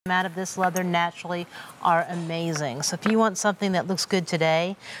out of this leather naturally are amazing. So if you want something that looks good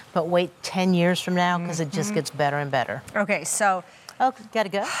today, but wait 10 years from now, because it just gets better and better. Okay, so. Oh, gotta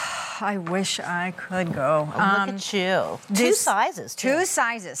go? I wish I could go. Look at you. Two sizes, too. Two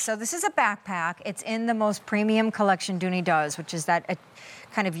sizes. So this is a backpack. It's in the most premium collection Dooney does, which is that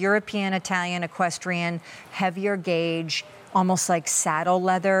kind of European, Italian, equestrian, heavier gauge, almost like saddle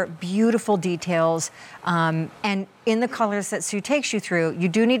leather, beautiful details. And in the colors that Sue takes you through, you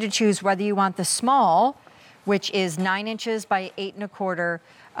do need to choose whether you want the small, which is 9 inches by 8 1/4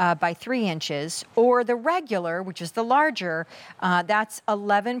 by 3 inches, or the regular, which is the larger, that's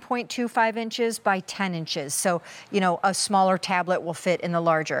 11.25 inches by 10 inches. So, you know, a smaller tablet will fit in the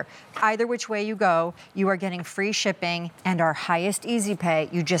larger. Either which way you go, you are getting free shipping and our highest easy pay.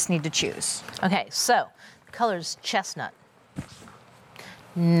 You just need to choose. Okay, so the color's chestnut.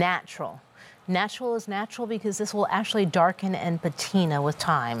 Natural. Natural is natural because this will actually darken and patina with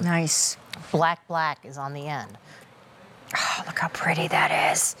time. Nice. Black is on the end. Oh, look how pretty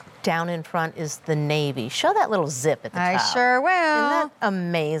that is. Down in front is the navy. Show that little zip at the top. I sure will. Isn't that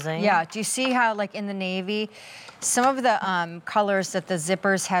amazing? Yeah, do you see how, like, in the navy, some of the colors that the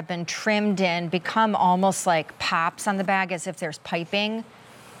zippers have been trimmed in become almost like pops on the bag, as if there's piping.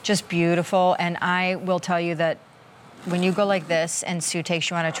 Just beautiful. And I will tell you that when you go like this and Sue takes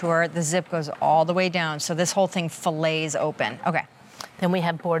you on a tour, the zip goes all the way down. So this whole thing fillets open. Okay. Then we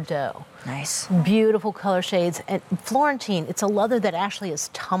have Bordeaux. Nice. Beautiful color shades. And Florentine, it's a leather that actually is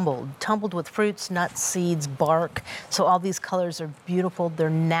tumbled with fruits, nuts, seeds, bark. So all these colors are beautiful.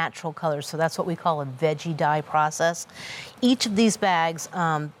 They're natural colors. So that's what we call a veggie dye process. Each of these bags,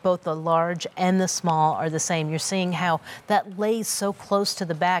 both the large and the small, are the same. You're seeing how that lays so close to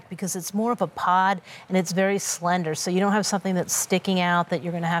the back because it's more of a pod and it's very slender. So you don't have something that's sticking out that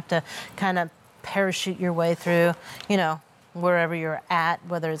you're going to have to kind of parachute your way through, you know, wherever you're at,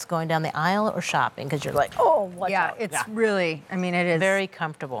 whether it's going down the aisle or shopping, because you're like, oh, watch out. It's really, I mean, it is. Very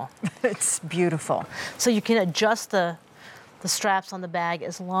comfortable. It's beautiful. So you can adjust the straps on the bag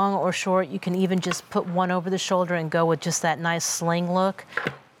as long or short. You can even just put one over the shoulder and go with just that nice sling look,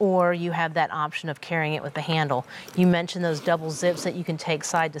 or you have that option of carrying it with the handle. You mentioned those double zips that you can take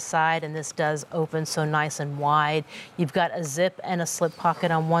side to side, and this does open so nice and wide. You've got a zip and a slip pocket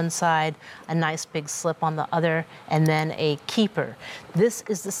on one side, a nice big slip on the other, and then a keeper. This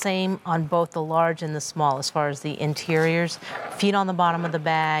is the same on both the large and the small as far as the interiors. Feet on the bottom of the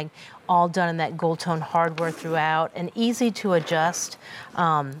bag, all done in that gold tone hardware throughout, and easy to adjust,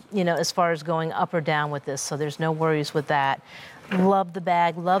 you know, as far as going up or down with this, so there's no worries with that. Love the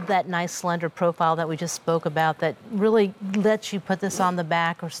bag, love that nice slender profile that we just spoke about that really lets you put this on the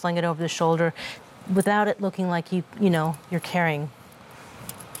back or sling it over the shoulder without it looking like you know, you're carrying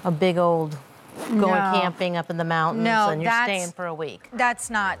a big old camping up in the mountains and you're staying for a week. That's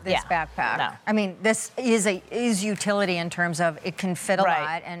not this backpack. No. I mean, this is utility in terms of it can fit a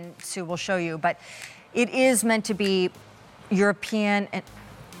lot, and Sue will show you, but it is meant to be European. And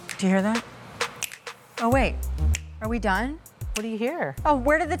do you hear that? Oh, wait. Are we done? What do you hear? Oh,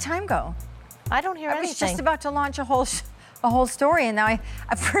 where did the time go? I don't hear anything. I was just about to launch a whole story, and now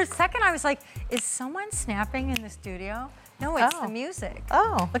for a second I was like, is someone snapping in the studio? No, it's the music.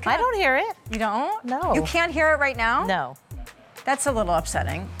 Oh, I don't hear it. You don't? No. You can't hear it right now? No. That's a little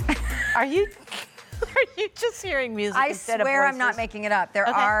upsetting. Are you just hearing music instead of voices? I swear I'm not making it up.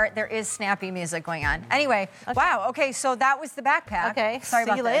 There is snappy music going on. Anyway, wow, okay, so that was the backpack. Okay, sorry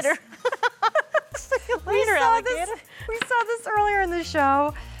about you later. See you later, alligator. We saw this earlier in the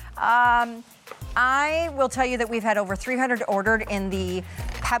show. I will tell you that we've had over 300 ordered in the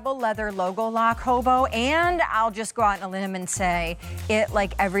Pebble Leather Logo Lock Hobo, and I'll just go out on a limb and say it,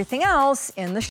 like everything else in the